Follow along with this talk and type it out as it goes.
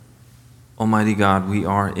Almighty God, we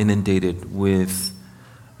are inundated with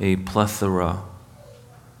a plethora,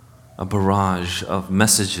 a barrage of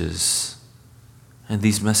messages, and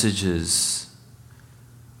these messages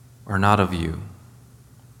are not of you.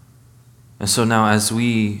 And so now as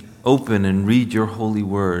we open and read your holy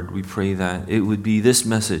word, we pray that it would be this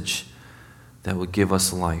message that would give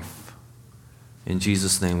us life. In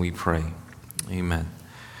Jesus' name we pray. Amen.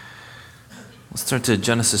 Let's turn to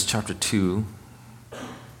Genesis chapter 2,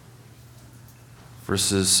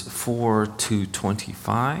 verses 4 to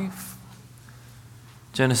 25.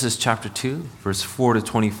 Genesis chapter 2, verse 4 to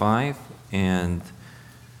 25. And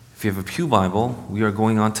if you have a pew Bible, we are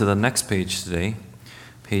going on to the next page today,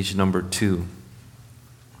 page number 2.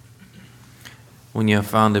 When you have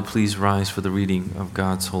found it, please rise for the reading of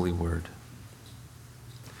God's holy word.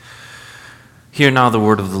 Hear now the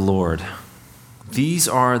word of the Lord. These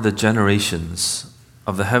are the generations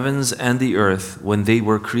of the heavens and the earth when they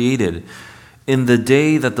were created, in the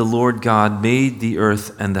day that the Lord God made the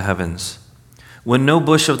earth and the heavens. When no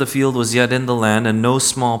bush of the field was yet in the land, and no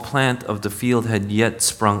small plant of the field had yet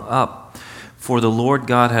sprung up, for the Lord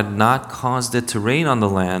God had not caused it to rain on the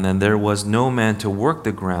land, and there was no man to work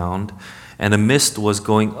the ground, and a mist was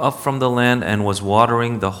going up from the land and was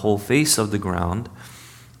watering the whole face of the ground.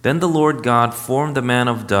 Then the Lord God formed the man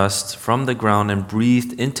of dust from the ground and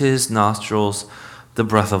breathed into his nostrils the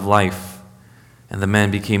breath of life, and the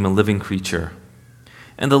man became a living creature.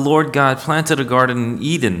 And the Lord God planted a garden in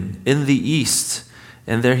Eden in the east,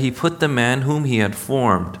 and there he put the man whom he had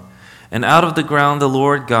formed. And out of the ground the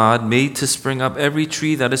Lord God made to spring up every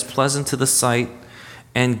tree that is pleasant to the sight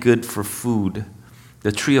and good for food.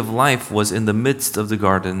 The tree of life was in the midst of the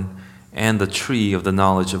garden, and the tree of the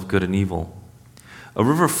knowledge of good and evil. A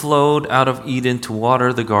river flowed out of Eden to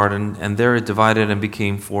water the garden, and there it divided and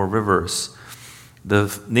became 4 rivers.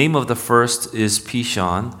 The name of the first is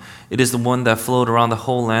Pishon. It is the one that flowed around the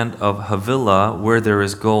whole land of Havilah, where there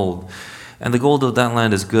is gold. And the gold of that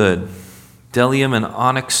land is good. Bdellium and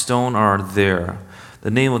onyx stone are there.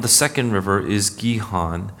 The name of the second river is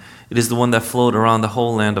Gihon. It is the one that flowed around the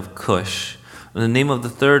whole land of Cush. And the name of the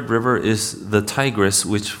third river is the Tigris,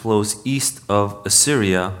 which flows east of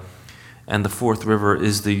Assyria. And the fourth river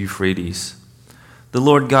is the Euphrates. The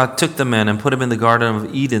Lord God took the man and put him in the garden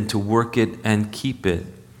of Eden to work it and keep it.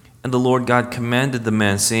 And the Lord God commanded the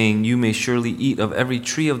man, saying, You may surely eat of every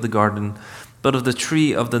tree of the garden, but of the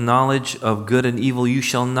tree of the knowledge of good and evil you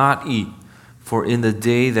shall not eat, for in the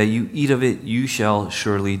day that you eat of it you shall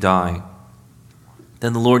surely die.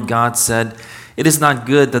 Then the Lord God said, It is not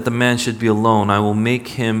good that the man should be alone. I will make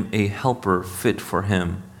him a helper fit for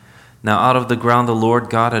him. Now out of the ground the Lord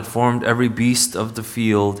God had formed every beast of the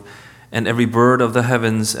field and every bird of the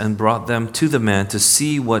heavens, and brought them to the man to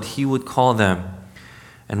see what he would call them.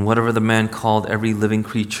 And whatever the man called every living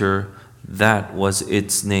creature, that was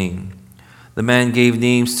its name. The man gave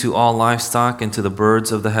names to all livestock, and to the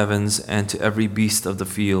birds of the heavens, and to every beast of the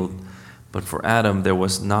field. But for Adam there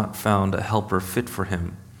was not found a helper fit for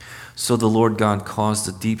him. So the Lord God caused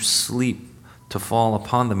a deep sleep to fall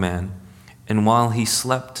upon the man, and while he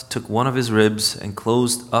slept, took one of his ribs and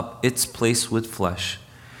closed up its place with flesh.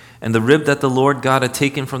 And the rib that the Lord God had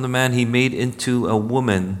taken from the man he made into a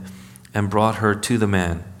woman and brought her to the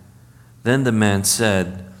man. Then the man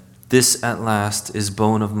said, This at last is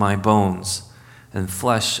bone of my bones and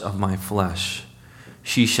flesh of my flesh.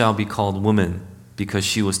 She shall be called woman, because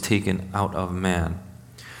she was taken out of man.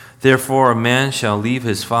 Therefore a man shall leave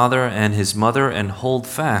his father and his mother and hold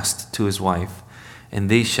fast to his wife,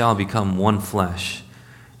 and they shall become one flesh.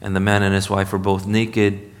 And the man and his wife were both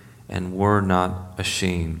naked and were not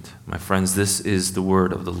ashamed. My friends, this is the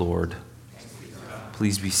word of the Lord.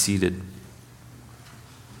 Please be seated.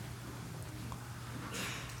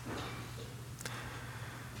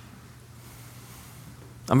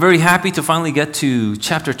 I'm very happy to finally get to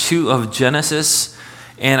chapter 2 of Genesis,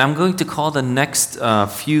 and I'm going to call the next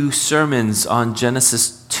few sermons on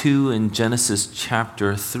Genesis 2 and Genesis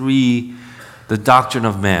chapter 3 the doctrine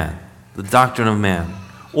of man. The doctrine of man.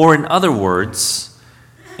 Or in other words,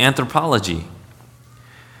 anthropology.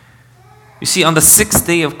 You see, on the 6th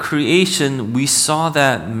day of creation, we saw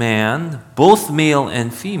that man, both male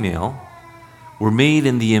and female, were made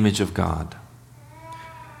in the image of God.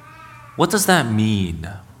 What does that mean,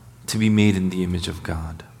 to be made in the image of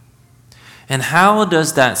God? And how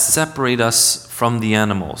does that separate us from the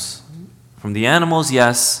animals? From the animals,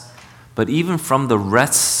 yes, but even from the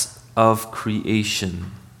rest of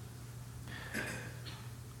creation.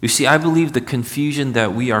 You see, I believe the confusion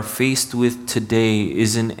that we are faced with today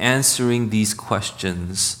is in answering these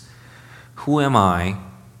questions. Who am I?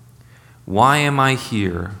 Why am I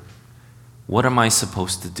here? What am I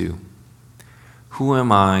supposed to do? Who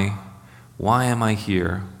am I? Why am I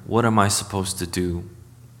here? What am I supposed to do?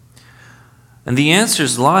 And the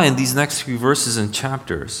answers lie in these next few verses and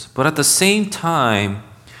chapters. But at the same time,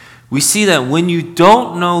 we see that when you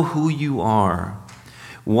don't know who you are,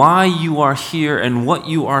 why you are here, and what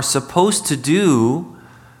you are supposed to do,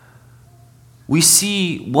 we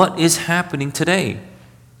see what is happening today.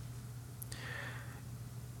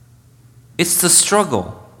 It's the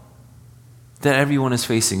struggle that everyone is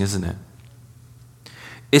facing, isn't it?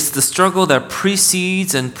 It's the struggle that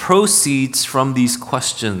precedes and proceeds from these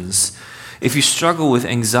questions. If you struggle with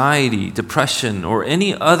anxiety, depression, or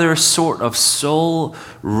any other sort of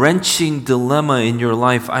soul-wrenching dilemma in your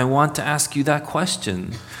life, I want to ask you that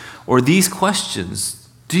question, or these questions.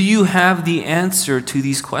 Do you have the answer to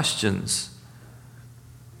these questions?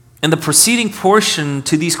 And the preceding portion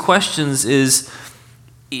to these questions is,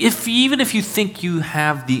 even if you think you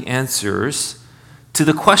have the answers to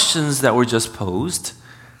the questions that were just posed,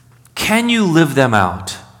 can you live them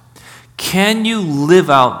out? Can you live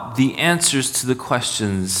out the answers to the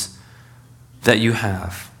questions that you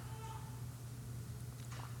have?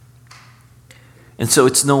 And so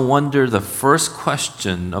it's no wonder the first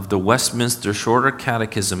question of the Westminster Shorter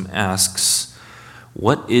Catechism asks,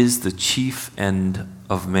 what is the chief end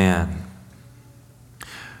of man?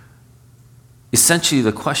 Essentially,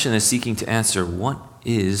 the question is seeking to answer, what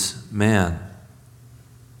is man?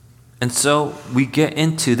 And so we get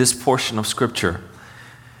into this portion of Scripture.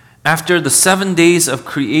 After the 7 days of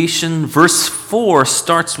creation, verse 4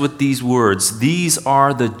 starts with these words, "These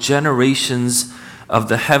are the generations of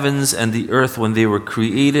the heavens and the earth when they were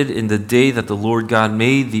created in the day that the Lord God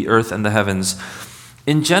made the earth and the heavens."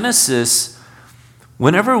 In Genesis,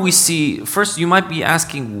 whenever we see, first you might be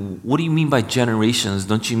asking, what do you mean by generations?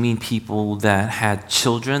 Don't you mean people that had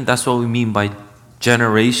children? That's what we mean by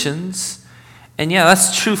generations. And yeah,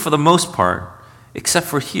 that's true for the most part, except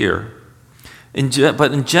for here.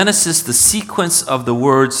 But in Genesis, the sequence of the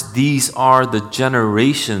words, "these are the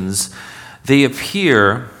generations," they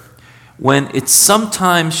appear when it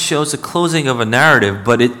sometimes shows a closing of a narrative,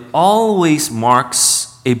 but it always marks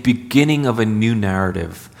a beginning of a new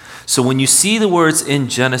narrative. So when you see the words in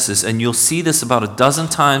Genesis, and you'll see this about a dozen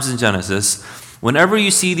times in Genesis, whenever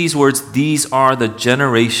you see these words, "these are the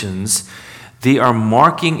generations," they are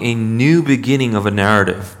marking a new beginning of a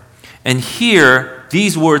narrative. And here,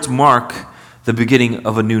 these words mark the beginning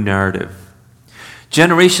of a new narrative.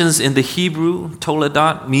 Generations in the Hebrew,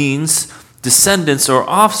 toledot, means descendants or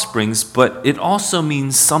offsprings, but it also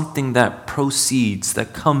means something that proceeds,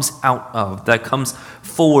 that comes out of, that comes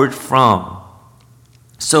forward from.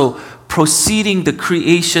 So, proceeding the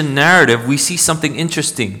creation narrative, we see something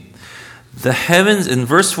interesting. The heavens, in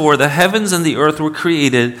verse 4, the heavens and the earth were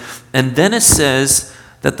created, and then it says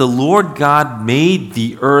that the Lord God made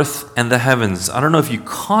the earth and the heavens. I don't know if you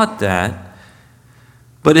caught that,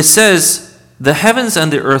 but it says the heavens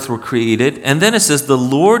and the earth were created, and then it says the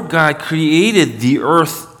Lord God created the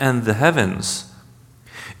earth and the heavens.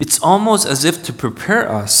 It's almost as if to prepare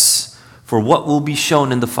us for what will be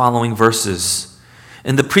shown in the following verses.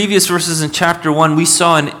 In the previous verses in chapter 1, we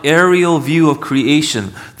saw an aerial view of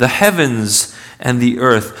creation, the heavens and the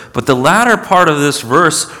earth. But the latter part of this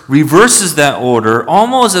verse reverses that order,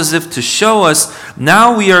 almost as if to show us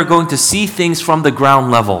now we are going to see things from the ground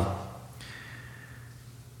level.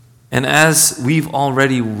 And as we've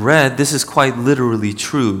already read, this is quite literally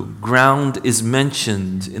true. Ground is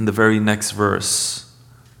mentioned in the very next verse.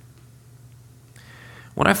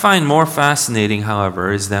 What I find more fascinating,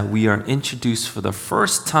 however, is that we are introduced for the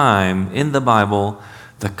first time in the Bible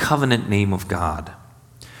the covenant name of God,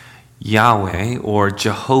 Yahweh or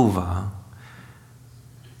Jehovah.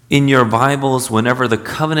 In your Bibles, whenever the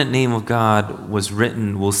covenant name of God was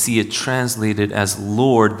written, we'll see it translated as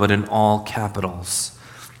Lord, but in all capitals.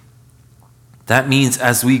 That means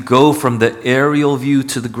as we go from the aerial view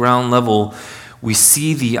to the ground level, we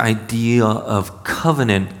see the idea of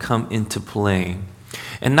covenant come into play.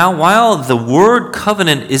 And now, while the word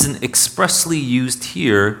covenant isn't expressly used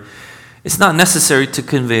here, it's not necessary to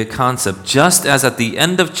convey a concept. Just as at the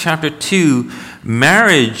end of chapter 2,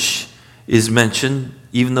 marriage is mentioned,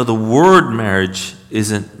 even though the word marriage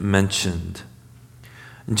isn't mentioned.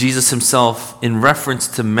 Jesus himself, in reference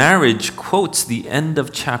to marriage, quotes the end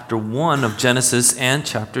of chapter 1 of Genesis and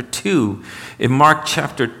chapter 2. In Mark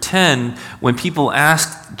chapter 10, when people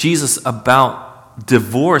asked Jesus about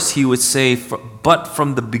divorce, he would say, "But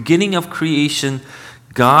from the beginning of creation,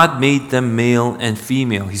 God made them male and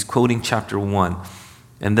female." He's quoting chapter 1.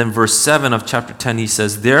 And then verse 7 of chapter 10, he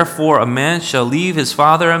says, "Therefore a man shall leave his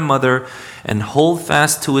father and mother and hold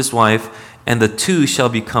fast to his wife, and the two shall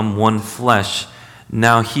become one flesh."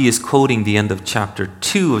 Now he is quoting the end of chapter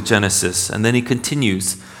 2 of Genesis, and then he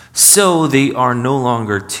continues, "So they are no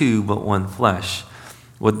longer two, but one flesh.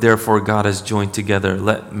 What therefore God has joined together,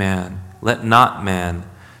 let not man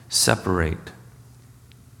separate."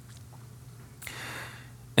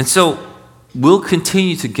 And so we'll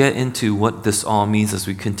continue to get into what this all means as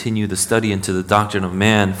we continue the study into the doctrine of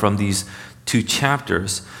man from these 2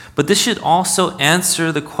 chapters. But this should also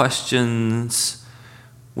answer the questions: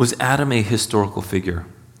 was Adam a historical figure?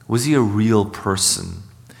 Was he a real person?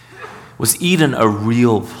 Was Eden a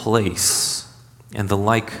real place? And the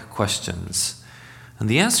like questions. And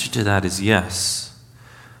the answer to that is yes.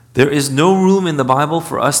 There is no room in the Bible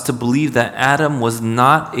for us to believe that Adam was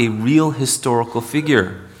not a real historical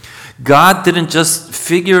figure. God didn't just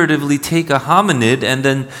figuratively take a hominid and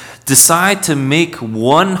then decide to make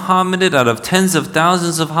one hominid out of tens of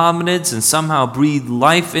thousands of hominids and somehow breathe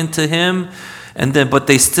life into him, but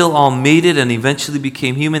they still all made it and eventually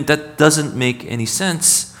became human. That doesn't make any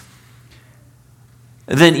sense.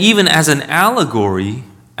 And then even as an allegory,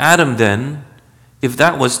 Adam then, if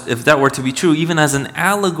that were to be true, even as an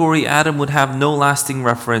allegory, Adam would have no lasting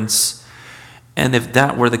reference. And if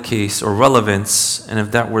that were the case, or relevance, and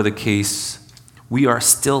if that were the case, we are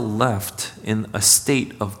still left in a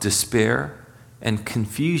state of despair and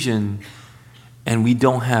confusion, and we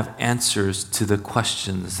don't have answers to the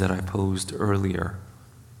questions that I posed earlier.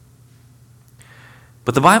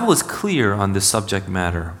 But the Bible is clear on this subject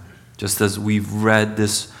matter, just as we've read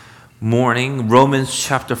this morning. Romans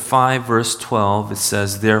chapter 5, verse 12, it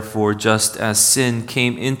says, "Therefore, just as sin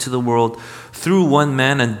came into the world through one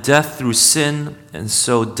man, and death through sin, and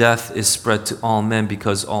so death is spread to all men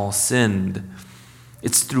because all sinned."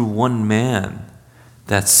 It's through one man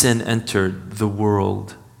that sin entered the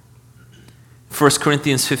world. 1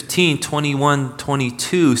 Corinthians 15, 21,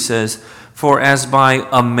 22 says, "For as by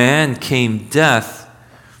a man came death,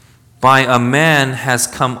 by a man has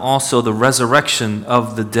come also the resurrection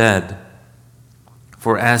of the dead.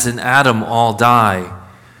 For as in Adam all die,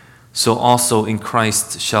 so also in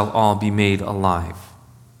Christ shall all be made alive."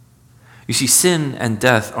 You see, sin and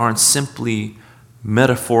death aren't simply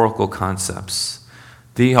metaphorical concepts.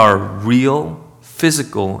 They are real,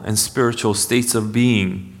 physical, and spiritual states of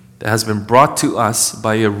being that has been brought to us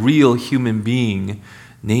by a real human being,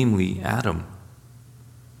 namely Adam.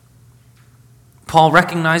 Paul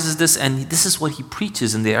recognizes this, and this is what he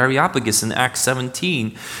preaches in the Areopagus in Acts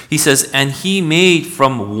 17. He says, "And he made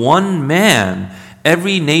from one man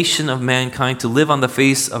every nation of mankind to live on the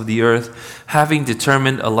face of the earth, having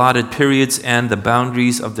determined allotted periods and the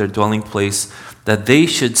boundaries of their dwelling place, that they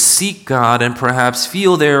should seek God and perhaps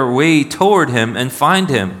feel their way toward him and find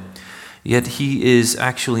him. Yet he is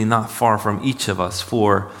actually not far from each of us,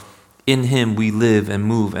 for in him we live and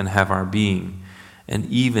move and have our being. And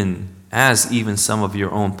even some of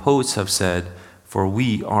your own poets have said, for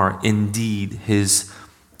we are indeed his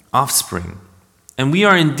offspring." And we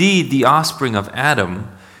are indeed the offspring of Adam,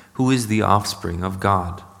 who is the offspring of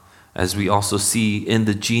God, as we also see in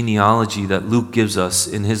the genealogy that Luke gives us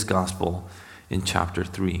in his gospel in chapter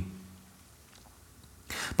 3.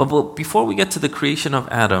 But before we get to the creation of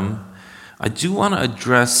Adam, I do want to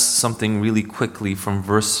address something really quickly from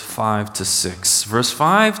verse 5 to 6. Verse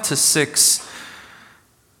 5 to 6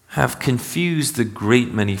 have confused a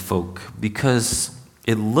great many folk because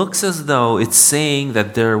it looks as though it's saying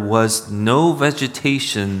that there was no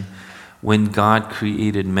vegetation when God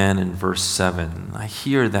created man in verse 7. I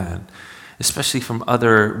hear that, especially from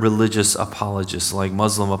other religious apologists, like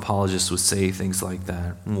Muslim apologists would say things like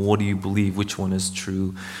that. What do you believe? Which one is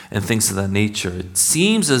true? And things of that nature. It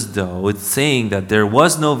seems as though it's saying that there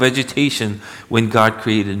was no vegetation when God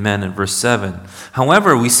created man in verse 7.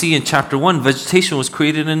 However, we see in chapter 1, vegetation was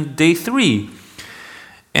created in day 3.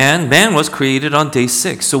 And man was created on day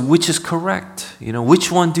 6. So which is correct?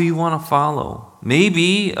 Which one do you want to follow?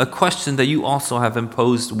 Maybe a question that you also have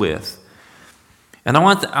imposed with. And I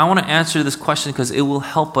want to answer this question because it will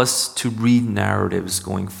help us to read narratives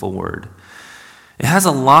going forward. It has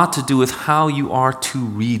a lot to do with how you are to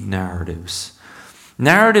read narratives.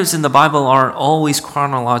 Narratives in the Bible aren't always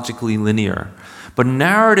chronologically linear, but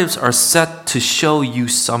narratives are set to show you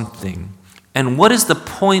something. And what is the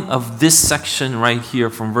point of this section right here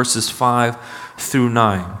from verses 5 through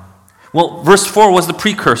 9? Well, verse 4 was the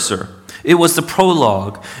precursor. It was the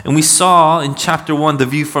prologue. And we saw in chapter 1 the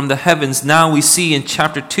view from the heavens. Now we see in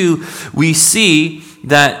chapter 2, we see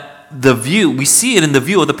that we see it in the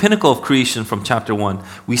view of the pinnacle of creation from chapter 1.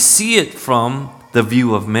 We see it from the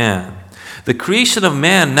view of man. The creation of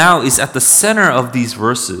man now is at the center of these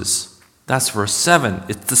verses. That's verse 7.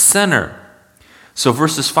 It's the center. So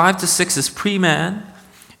verses 5 to 6 is pre-man,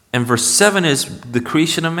 And verse 7 is the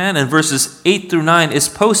creation of man, and verses 8 through 9 is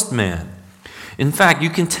post-man. In fact, you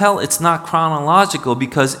can tell it's not chronological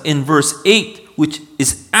because in verse 8, which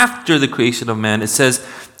is after the creation of man, it says,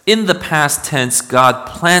 in the past tense, God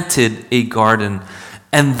planted a garden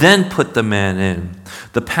and then put the man in.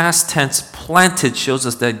 The past tense planted shows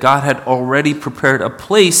us that God had already prepared a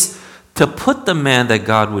place to put the man that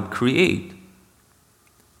God would create.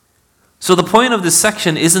 So the point of this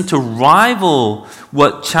section isn't to rival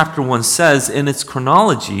what chapter 1 says in its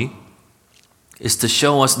chronology, is to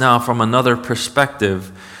show us now from another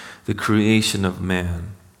perspective the creation of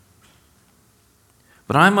man.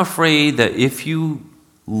 But I'm afraid that if you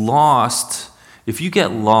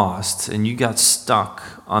get lost and you got stuck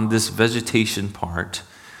on this vegetation part,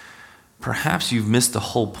 perhaps you've missed the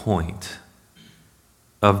whole point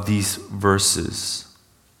of these verses.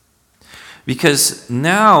 Because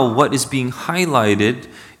now what is being highlighted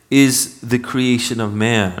is the creation of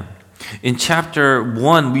man. In chapter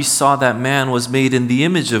 1, we saw that man was made in the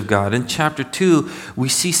image of God. In chapter 2, we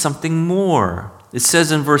see something more. It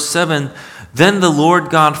says in verse 7, then the Lord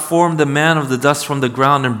God formed the man of the dust from the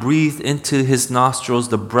ground and breathed into his nostrils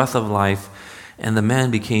the breath of life, and the man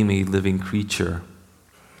became a living creature.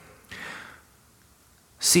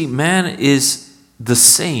 See, man is the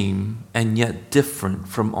same and yet different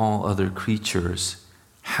from all other creatures.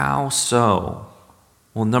 How so?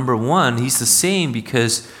 Well, number one, he's the same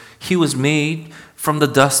because he was made from the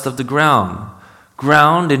dust of the ground.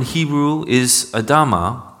 Ground in Hebrew is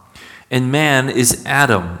Adamah, and man is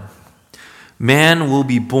Adam. Man will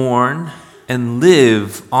be born and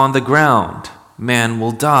live on the ground. Man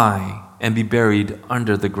will die and be buried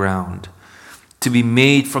under the ground. To be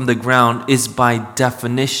made from the ground is by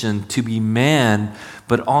definition to be man,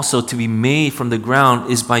 but also to be made from the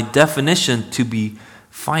ground is by definition to be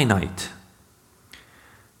finite.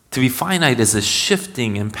 To be finite is a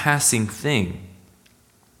shifting and passing thing.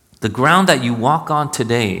 The ground that you walk on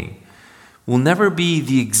today will never be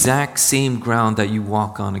the exact same ground that you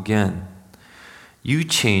walk on again. You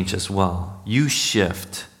change as well. You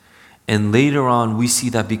shift. And later on, we see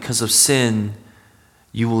that because of sin,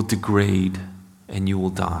 you will degrade and you will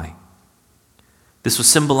die. This was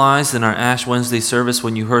symbolized in our Ash Wednesday service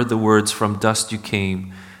when you heard the words, from dust you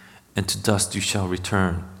came, and to dust you shall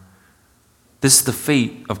return. This is the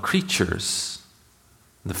fate of creatures.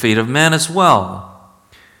 The fate of man as well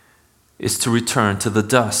is to return to the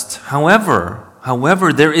dust.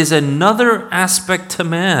 However, there is another aspect to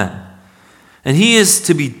man. And he is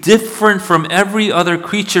to be different from every other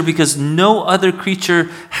creature because no other creature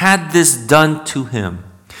had this done to him.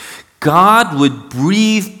 God would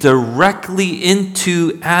breathe directly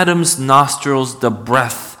into Adam's nostrils the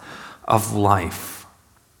breath of life.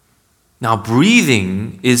 Now,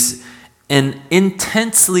 breathing is an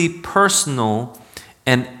intensely personal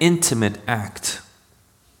and intimate act.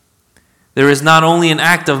 There is not only an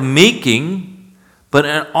act of making,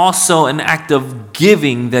 but also an act of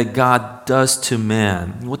giving that God does to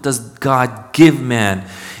man. What does God give man?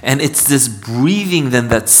 And it's this breathing then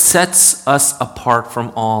that sets us apart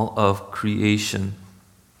from all of creation.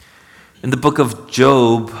 In the book of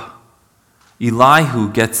Job, Elihu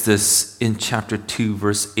gets this in chapter 2,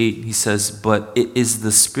 verse 8. He says, but it is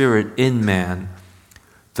the spirit in man,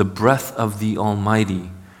 the breath of the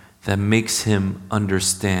Almighty, that makes him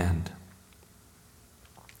understand.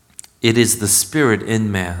 It is the spirit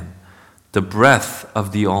in man, the breath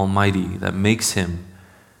of the Almighty, that makes him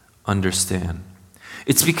understand.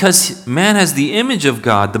 It's because man has the image of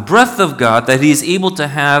God, the breath of God, that he is able to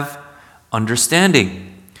have understanding.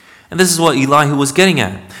 And this is what Elihu was getting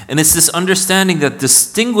at. And it's this understanding that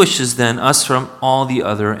distinguishes then us from all the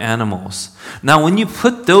other animals. Now, when you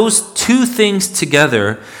put those two things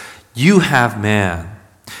together, you have man.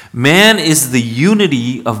 Man is the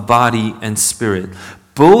unity of body and spirit.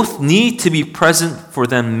 Both need to be present for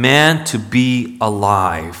then man to be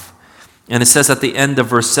alive. And it says at the end of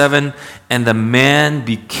verse 7, and the man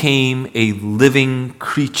became a living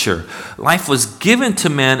creature. Life was given to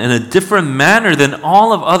man in a different manner than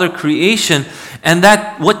all of other creation. And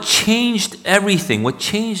that what changed everything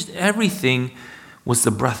was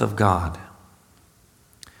the breath of God.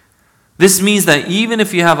 This means that even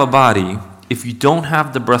if you have a body, if you don't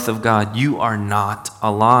have the breath of God, you are not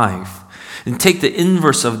alive. And take the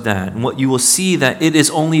inverse of that, and what you will see that it is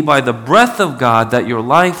only by the breath of God that your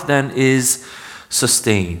life then is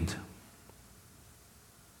sustained.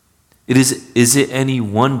 Is it any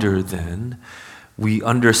wonder then we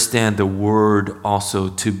understand the word also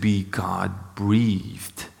to be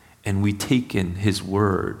God-breathed, and we take in his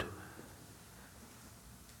word?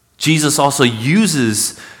 Jesus also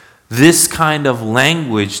uses this kind of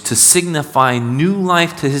language to signify new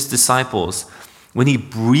life to his disciples when he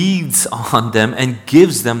breathes on them and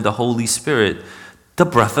gives them the Holy Spirit, the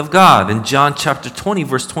breath of God. In John chapter 20,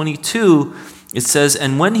 verse 22, it says,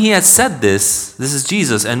 and when he had said this is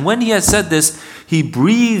Jesus, and when he had said this, he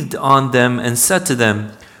breathed on them and said to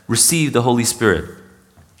them, receive the Holy Spirit.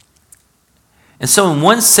 And so in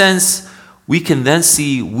one sense, we can then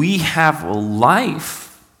see we have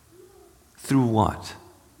life through what?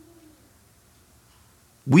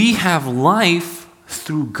 We have life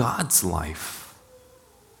through God's life.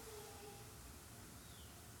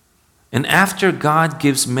 And after God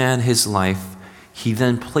gives man his life, he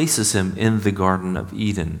then places him in the Garden of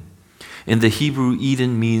Eden. In the Hebrew,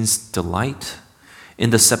 Eden means delight.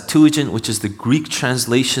 In the Septuagint, which is the Greek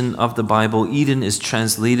translation of the Bible, Eden is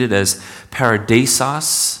translated as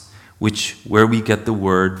paradisos, where we get the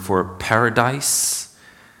word for paradise.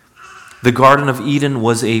 The Garden of Eden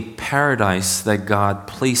was a paradise that God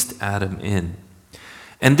placed Adam in.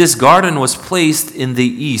 And this garden was placed in the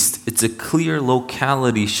east. It's a clear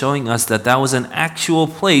locality showing us that that was an actual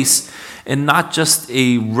place and not just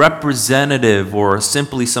a representative or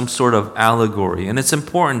simply some sort of allegory. And it's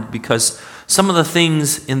important because some of the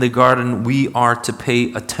things in the garden we are to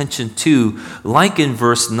pay attention to, like in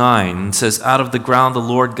verse 9, it says, out of the ground the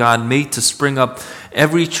Lord God made to spring up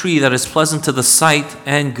every tree that is pleasant to the sight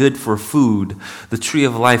and good for food. The tree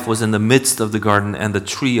of life was in the midst of the garden, and the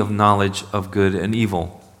tree of knowledge of good and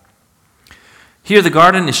evil. Here the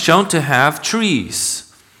garden is shown to have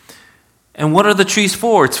trees. And what are the trees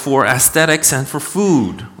for? It's for aesthetics and for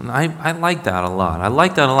food. And I like that a lot. I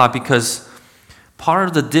like that a lot because part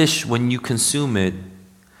of the dish, when you consume it,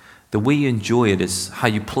 the way you enjoy it is how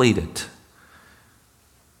you plate it.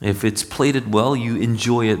 If it's plated well, you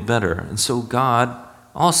enjoy it better. And so God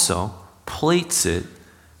also plates it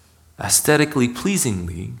aesthetically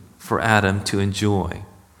pleasingly for Adam to enjoy.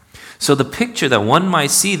 So the picture that one might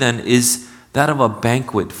see then is that of a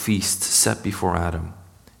banquet feast set before Adam.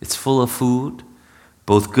 It's full of food,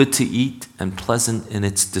 both good to eat and pleasant in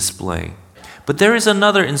its display. But there is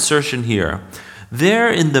another insertion here.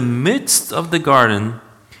 There in the midst of the garden,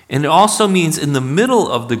 and it also means in the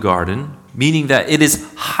middle of the garden, meaning that it is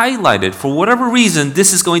highlighted. For whatever reason,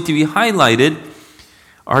 this is going to be highlighted,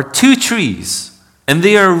 are two trees. And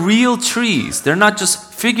they are real trees. They're not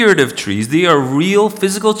just figurative trees. They are real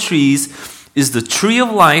physical trees. Is the tree of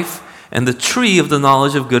life and the tree of the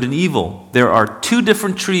knowledge of good and evil. There are two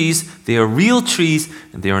different trees. They are real trees,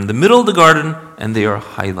 and they are in the middle of the garden, and they are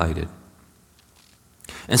highlighted.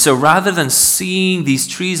 And so rather than seeing these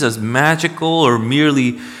trees as magical or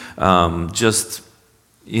merely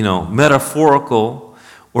metaphorical,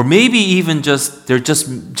 or maybe even they're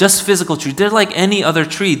just physical trees, they're like any other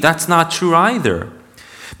tree, that's not true either.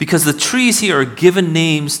 Because the trees here are given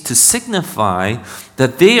names to signify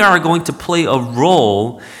that they are going to play a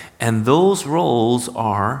role, and those roles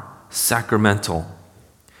are sacramental.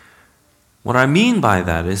 What I mean by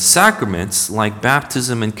that is sacraments like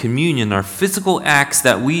baptism and communion are physical acts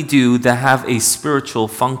that we do that have a spiritual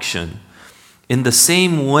function. In the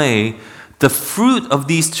same way, the fruit of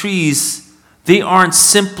these trees, they aren't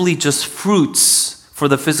simply just fruits for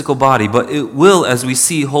the physical body, but it will, as we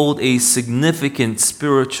see, hold a significant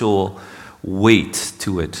spiritual weight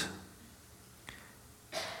to it.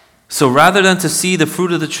 So rather than to see the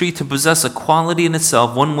fruit of the tree to possess a quality in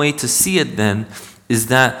itself, one way to see it then is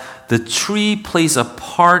that the tree plays a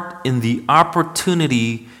part in the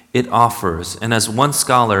opportunity it offers. And as one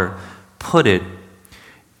scholar put it,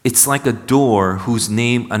 it's like a door whose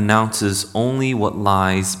name announces only what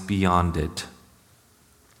lies beyond it.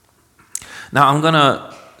 Now I'm going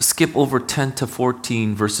to skip over 10 to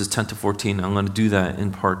 14, verses 10 to 14. I'm going to do that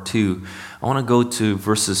in part 2. I want to go to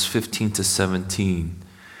verses 15 to 17.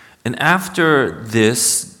 And after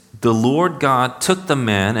this, the Lord God took the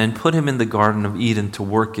man and put him in the Garden of Eden to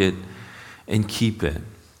work it and keep it.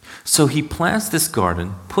 So he plants this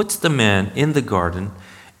garden, puts the man in the garden,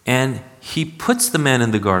 and he puts the man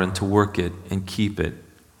in the garden to work it and keep it.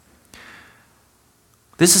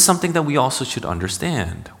 This is something that we also should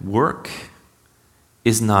understand. Work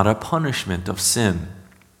is not a punishment of sin.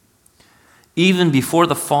 Even before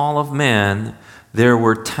the fall of man, there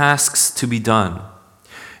were tasks to be done.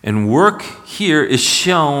 And work here is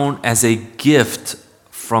shown as a gift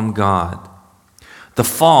from God. The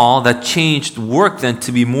fall that changed work then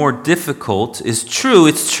to be more difficult is true.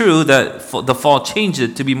 It's true that the fall changed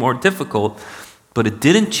it to be more difficult, but it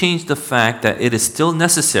didn't change the fact that it is still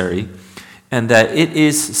necessary and that it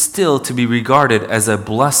is still to be regarded as a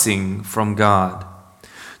blessing from God.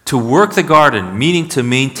 To work the garden, meaning to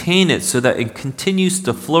maintain it so that it continues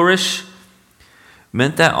to flourish,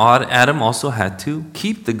 meant that Adam also had to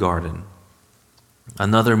keep the garden.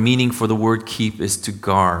 Another meaning for the word keep is to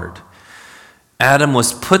guard. Adam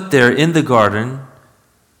was put there in the garden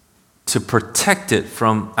to protect it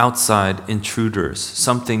from outside intruders,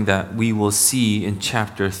 something that we will see in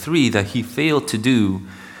chapter 3 that he failed to do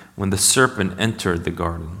when the serpent entered the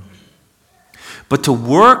garden. But to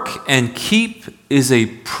work and keep is a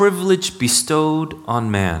privilege bestowed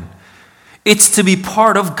on man. It's to be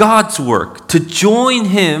part of God's work, to join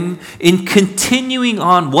him in continuing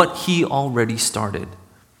on what he already started.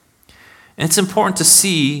 And it's important to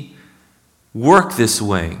see work this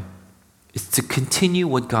way. It's to continue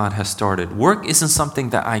what God has started. Work isn't something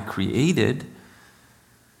that I created.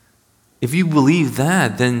 If you believe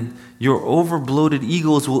that, then your overbloated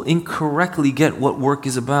egos will incorrectly get what work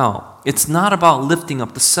is about. It's not about lifting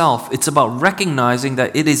up the self. It's about recognizing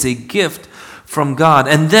that it is a gift from God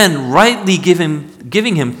and then rightly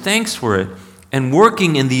giving him thanks for it and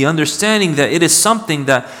working in the understanding that it is something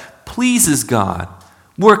that pleases God.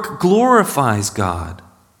 Work glorifies God.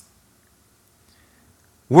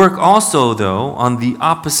 Work also, though, on the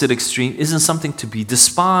opposite extreme, isn't something to be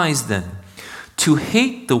despised then. To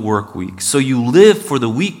hate the work week, so you live for the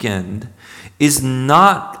weekend, is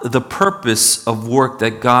not the purpose of work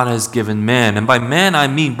that God has given man. And by man, I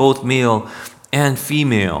mean both male and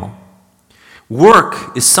female.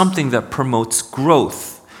 Work is something that promotes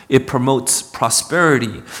growth. It promotes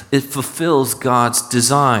prosperity. It fulfills God's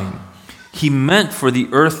design. He meant for the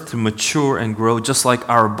earth to mature and grow just like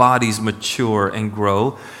our bodies mature and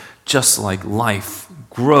grow, just like life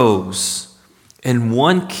grows. And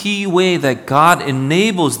one key way that God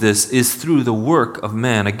enables this is through the work of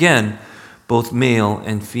man. Again, both male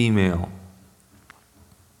and female.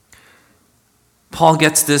 Paul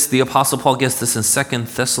gets this, the Apostle Paul gets this in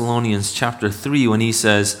 2 Thessalonians chapter 3 when he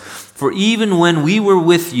says, "For even when we were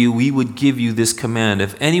with you, we would give you this command.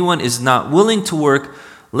 If anyone is not willing to work,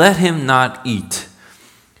 let him not eat.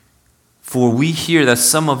 For we hear that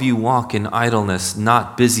some of you walk in idleness,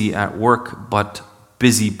 not busy at work, but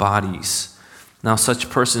busy bodies. Now such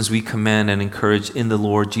persons we command and encourage in the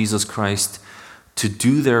Lord Jesus Christ to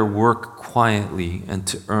do their work quietly and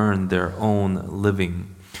to earn their own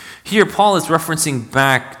living." Here Paul is referencing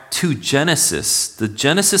back to Genesis, the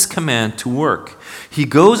Genesis command to work. He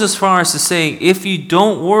goes as far as to say, if you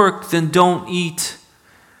don't work, then don't eat.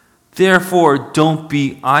 Therefore, don't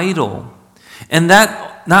be idle. And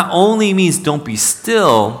that not only means don't be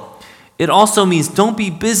still, it also means don't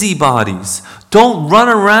be busybodies. Don't run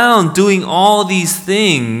around doing all these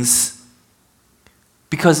things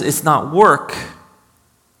because it's not work.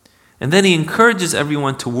 And then he encourages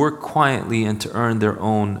everyone to work quietly and to earn their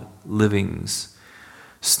own livings.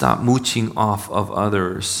 Stop mooching off of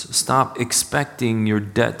others. Stop expecting your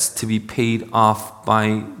debts to be paid off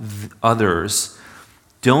by others.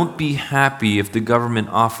 Don't be happy if the government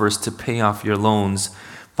offers to pay off your loans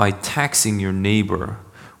by taxing your neighbor.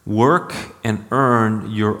 Work and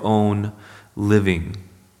earn your own living.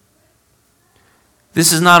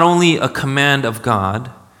 This is not only a command of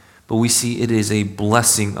God, but we see it is a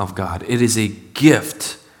blessing of God. It is a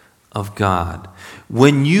gift of God.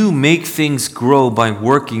 When you make things grow by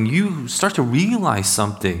working, you start to realize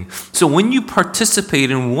something. So when you participate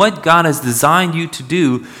in what God has designed you to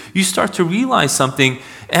do, you start to realize something.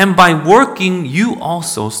 And by working, you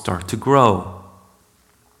also start to grow.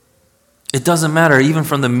 It doesn't matter, even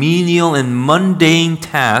from the menial and mundane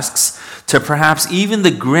tasks to perhaps even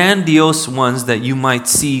the grandiose ones that you might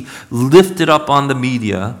see lifted up on the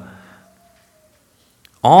media.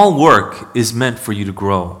 All work is meant for you to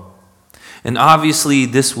grow. And obviously,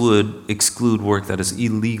 this would exclude work that is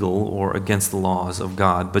illegal or against the laws of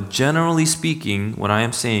God. But generally speaking, what I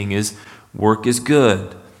am saying is work is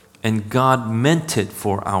good, and God meant it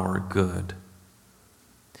for our good.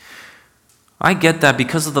 I get that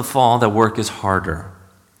because of the fall, that work is harder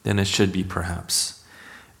than it should be, perhaps.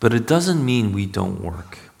 But it doesn't mean we don't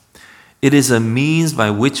work. It is a means by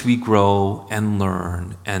which we grow and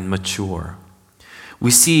learn and mature. We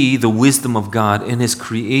see the wisdom of God in His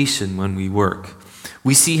creation when we work.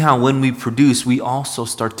 We see how when we produce, we also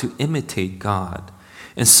start to imitate God.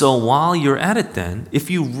 And so while you're at it then, if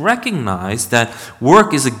you recognize that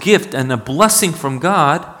work is a gift and a blessing from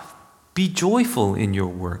God, be joyful in your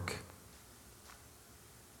work.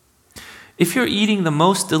 If you're eating the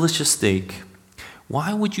most delicious steak,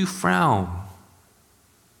 why would you frown?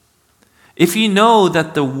 If you know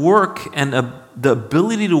that the work and the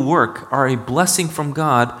ability to work are a blessing from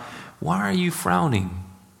God, why are you frowning?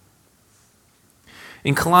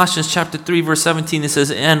 In Colossians chapter 3, verse 17, it says,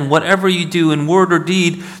 "And whatever you do in word or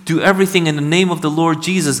deed, do everything in the name of the Lord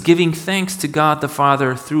Jesus, giving thanks to God the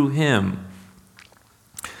Father through Him."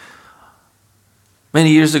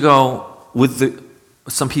 Many years ago, with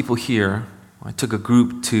some people here, I took a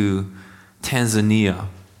group to Tanzania.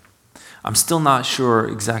 I'm still not sure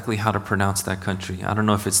exactly how to pronounce that country. I don't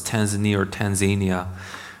know if it's Tanzania or Tanzania,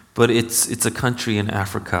 but it's a country in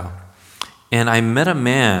Africa. And I met a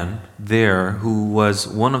man there who was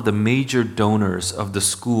one of the major donors of the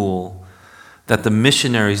school that the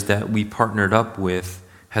missionaries that we partnered up with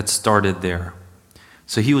had started there.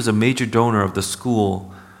 So he was a major donor of the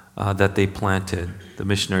school that they planted, the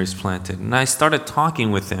missionaries planted. And I started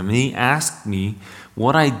talking with him, and he asked me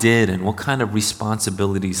what I did and what kind of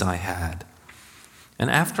responsibilities I had.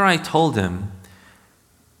 And after I told him,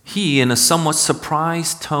 he, in a somewhat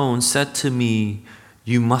surprised tone, said to me,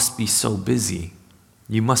 "You must be so busy.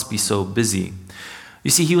 You must be so busy."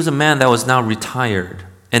 You see, he was a man that was now retired.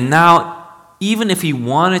 And now, even if he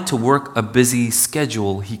wanted to work a busy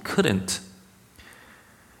schedule, he couldn't.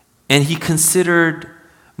 And he considered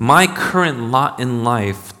my current lot in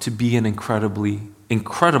life to be an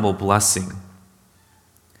incredible blessing.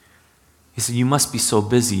 He said, "You must be so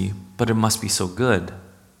busy, but it must be so good.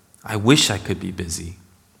 I wish I could be busy."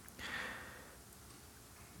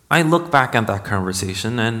 I look back at that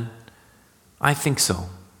conversation and I think so.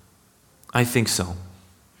 I think so.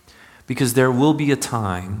 Because there will be a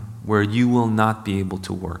time where you will not be able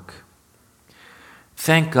to work.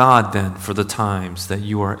 Thank God then for the times that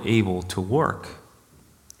you are able to work.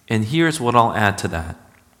 And here's what I'll add to that.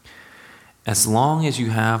 As long as you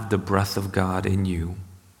have the breath of God in you,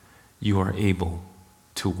 you are able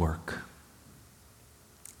to work.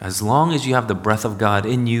 As long as you have the breath of God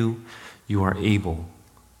in you, you are able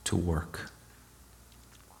to work.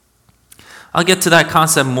 I'll get to that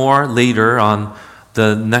concept more later on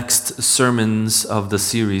the next sermons of the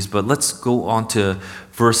series, but let's go on to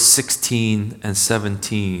verse 16 and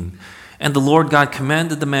 17. "And the Lord God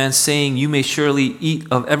commanded the man, saying, You may surely eat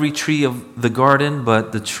of every tree of the garden,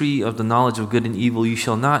 but the tree of the knowledge of good and evil you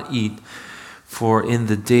shall not eat, for in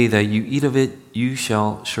the day that you eat of it, you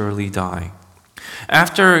shall surely die."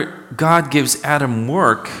 After God gives Adam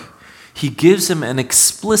work, he gives him an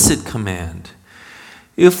explicit command.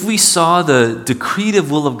 If we saw the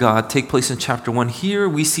decretive will of God take place in chapter 1, here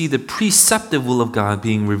we see the preceptive will of God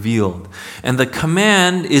being revealed. And the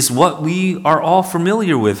command is what we are all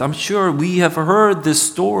familiar with. I'm sure we have heard this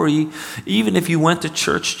story, even if you went to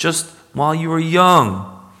church just while you were young.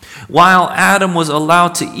 While Adam was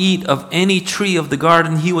allowed to eat of any tree of the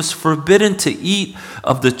garden, he was forbidden to eat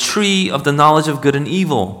of the tree of the knowledge of good and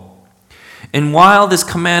evil. And while this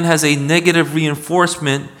command has a negative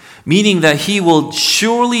reinforcement, meaning that he will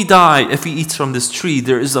surely die if he eats from this tree,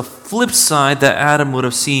 there is a flip side that Adam would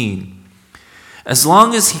have seen. As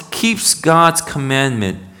long as he keeps God's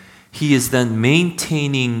commandment, he is then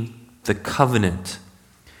maintaining the covenant,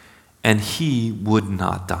 and he would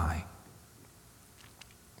not die.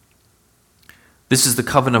 This is the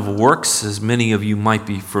covenant of works, as many of you might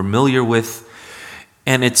be familiar with.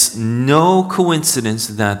 And it's no coincidence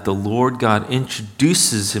that the Lord God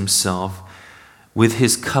introduces himself with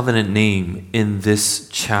his covenant name in this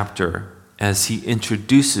chapter as he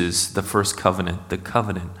introduces the first covenant, the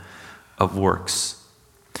covenant of works.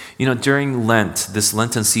 You know, during Lent, this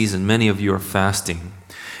Lenten season, many of you are fasting.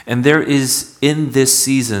 And there is in this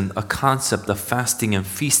season a concept of fasting and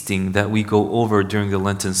feasting that we go over during the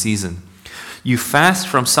Lenten season. You fast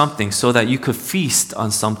from something so that you could feast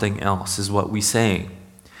on something else, is what we say.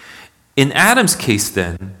 In Adam's case,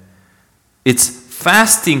 then, it's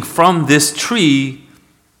fasting from this tree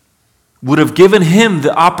would have given him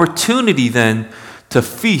the opportunity then to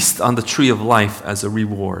feast on the tree of life as a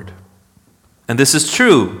reward. And this is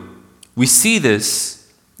true. We see this.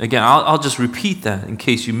 Again, I'll just repeat that in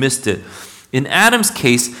case you missed it. In Adam's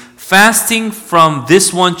case, fasting from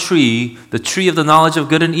this one tree, the tree of the knowledge of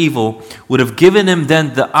good and evil, would have given him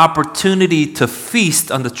then the opportunity to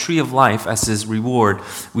feast on the tree of life as his reward.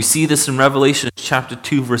 We see this in Revelation chapter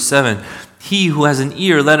 2, verse 7. "He who has an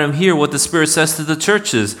ear, let him hear what the Spirit says to the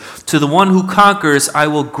churches. To the one who conquers, I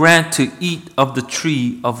will grant to eat of the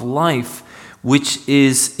tree of life, which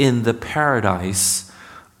is in the paradise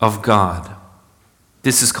of God."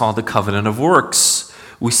 This is called the covenant of works.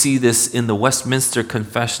 We see this in the Westminster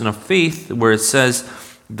Confession of Faith, where it says,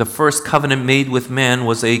 "The first covenant made with man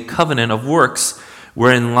was a covenant of works,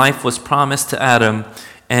 wherein life was promised to Adam,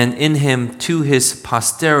 and in him to his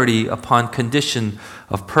posterity upon condition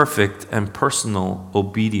of perfect and personal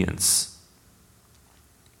obedience."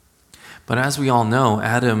 But as we all know,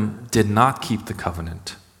 Adam did not keep the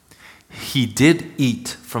covenant. He did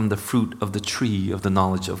eat from the fruit of the tree of the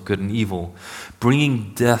knowledge of good and evil,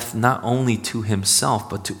 bringing death not only to himself,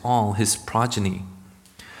 but to all his progeny.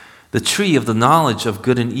 The tree of the knowledge of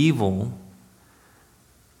good and evil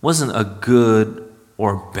wasn't a good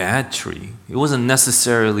or bad tree. It wasn't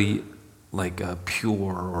necessarily like a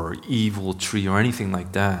pure or evil tree or anything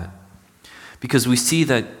like that. Because we see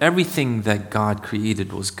that everything that God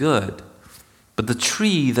created was good. But the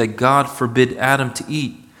tree that God forbid Adam to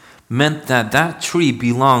eat meant that that tree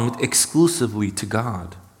belonged exclusively to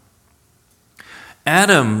God.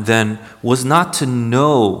 Adam then was not to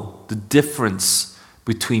know the difference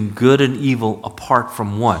between good and evil apart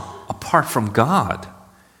from what? Apart from God.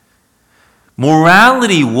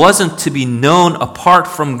 Morality wasn't to be known apart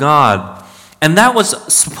from God. And that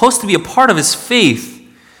was supposed to be a part of his faith.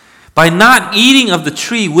 By not eating of the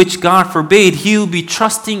tree which God forbade, he would be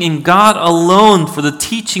trusting in God alone for the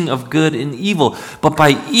teaching of good and evil. But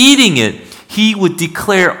by eating it, he would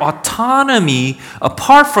declare autonomy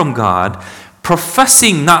apart from God,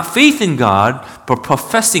 professing not faith in God, but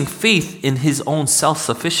professing faith in his own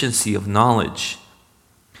self-sufficiency of knowledge.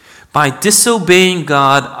 By disobeying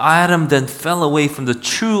God, Adam then fell away from the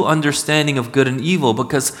true understanding of good and evil,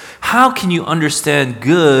 because how can you understand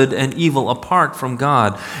good and evil apart from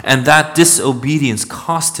God? And that disobedience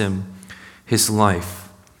cost him his life.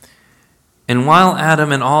 And while Adam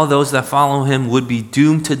and all those that follow him would be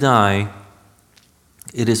doomed to die,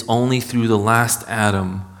 it is only through the last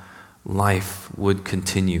Adam life would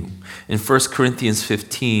continue. In 1 Corinthians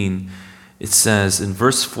 15, it says in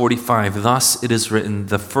verse 45, "Thus it is written,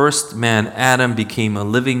 the first man, Adam, became a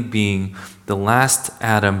living being. The last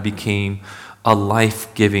Adam became a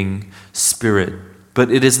life-giving spirit. But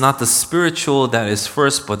it is not the spiritual that is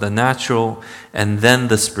first, but the natural, and then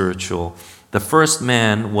the spiritual. The first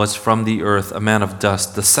man was from the earth, a man of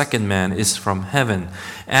dust. The second man is from heaven.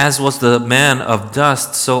 As was the man of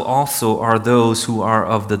dust, so also are those who are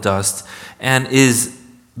of the dust. And is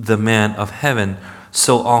the man of heaven,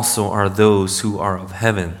 so also are those who are of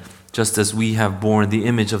heaven. Just as we have borne the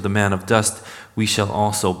image of the man of dust, we shall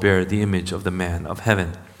also bear the image of the man of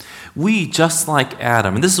heaven." We, just like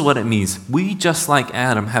Adam, and this is what it means, we, just like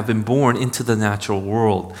Adam, have been born into the natural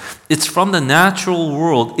world. It's from the natural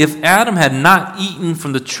world. If Adam had not eaten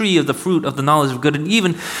from the tree of the fruit of the knowledge of good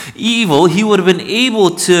and evil, he would have been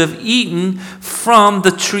able to have eaten from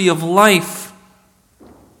the tree of life.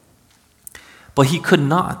 But he could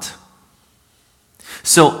not.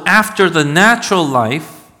 So after the natural life,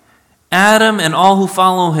 Adam and all who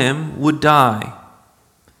follow him would die.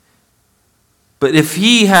 But if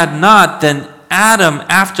he had not, then Adam,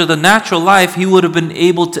 after the natural life, he would have been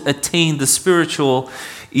able to attain the spiritual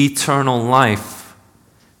eternal life.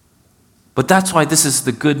 But that's why this is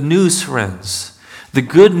the good news, friends. The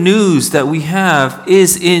good news that we have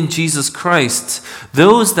is in Jesus Christ.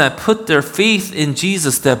 Those that put their faith in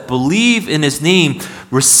Jesus, that believe in his name,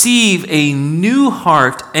 receive a new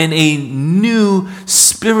heart and a new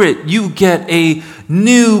spirit. You get a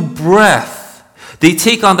new breath. They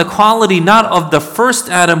take on the quality not of the first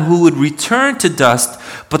Adam who would return to dust,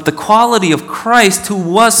 but the quality of Christ who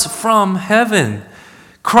was from heaven.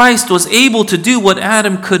 Christ was able to do what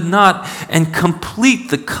Adam could not and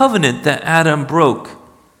complete the covenant that Adam broke.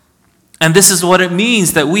 And this is what it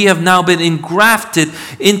means that we have now been engrafted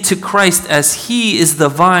into Christ as he is the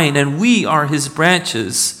vine and we are his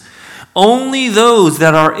branches. Only those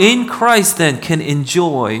that are in Christ then can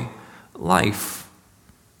enjoy life.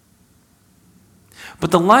 But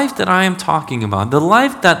the life that I am talking about, the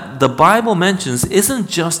life that the Bible mentions, isn't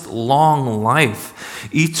just long life.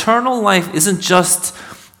 Eternal life isn't just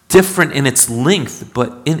different in its length,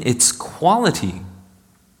 but in its quality.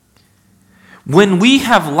 When we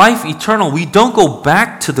have life eternal, we don't go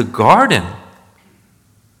back to the garden.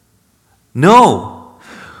 No.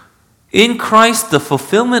 In Christ, the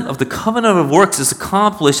fulfillment of the covenant of works is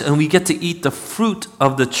accomplished and we get to eat the fruit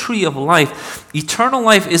of the tree of life. Eternal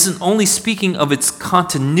life isn't only speaking of its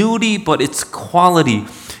continuity, but its quality.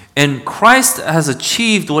 And Christ has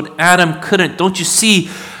achieved what Adam couldn't. Don't you see?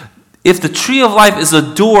 If the tree of life is a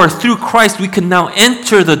door, through Christ we can now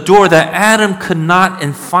enter the door that Adam could not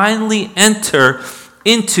and finally enter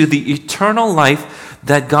into the eternal life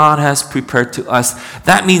that God has prepared to us.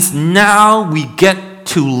 That means now we get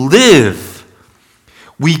to live.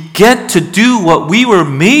 We get to do what we were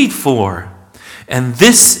made for. And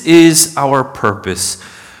this is our purpose.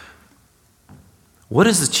 What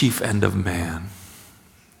is the chief end of man?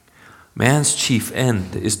 Man's chief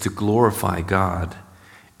end is to glorify God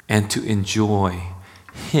and to enjoy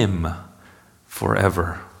him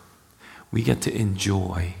forever. We get to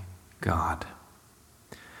enjoy God.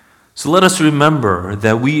 So let us remember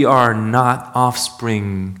that we are not the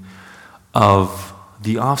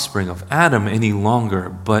offspring of Adam any longer,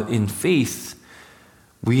 but in faith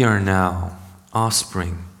we are now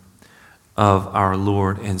offspring of our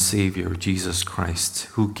Lord and Savior, Jesus Christ,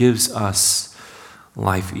 who gives us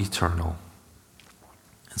life eternal.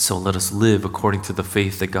 And so let us live according to the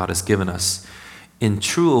faith that God has given us in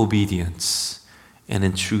true obedience and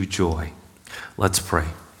in true joy. Let's pray.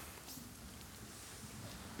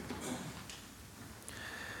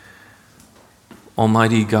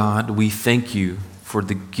 Almighty God, we thank you for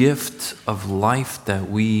the gift of life that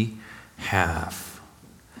we have.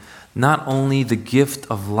 Not only the gift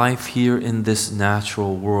of life here in this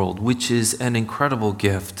natural world, which is an incredible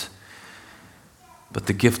gift, but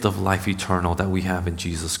the gift of life eternal that we have in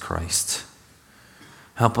Jesus Christ.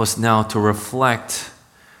 Help us now to reflect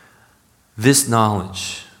this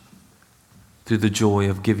knowledge through the joy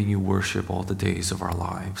of giving you worship all the days of our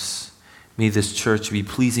lives. May this church be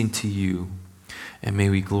pleasing to you, and may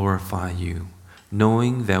we glorify you,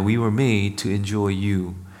 knowing that we were made to enjoy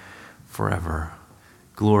you forever,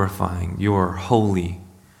 glorifying your holy,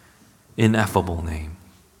 ineffable name.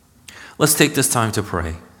 Let's take this time to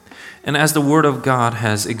pray. And as the Word of God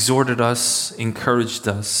has exhorted us, encouraged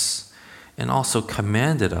us, and also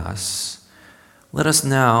commanded us, let us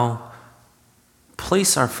now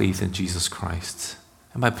place our faith in Jesus Christ.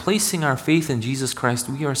 And by placing our faith in Jesus Christ,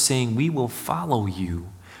 we are saying we will follow you.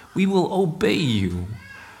 We will obey you.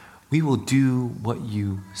 We will do what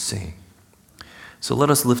you say. So let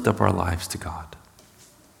us lift up our lives to God.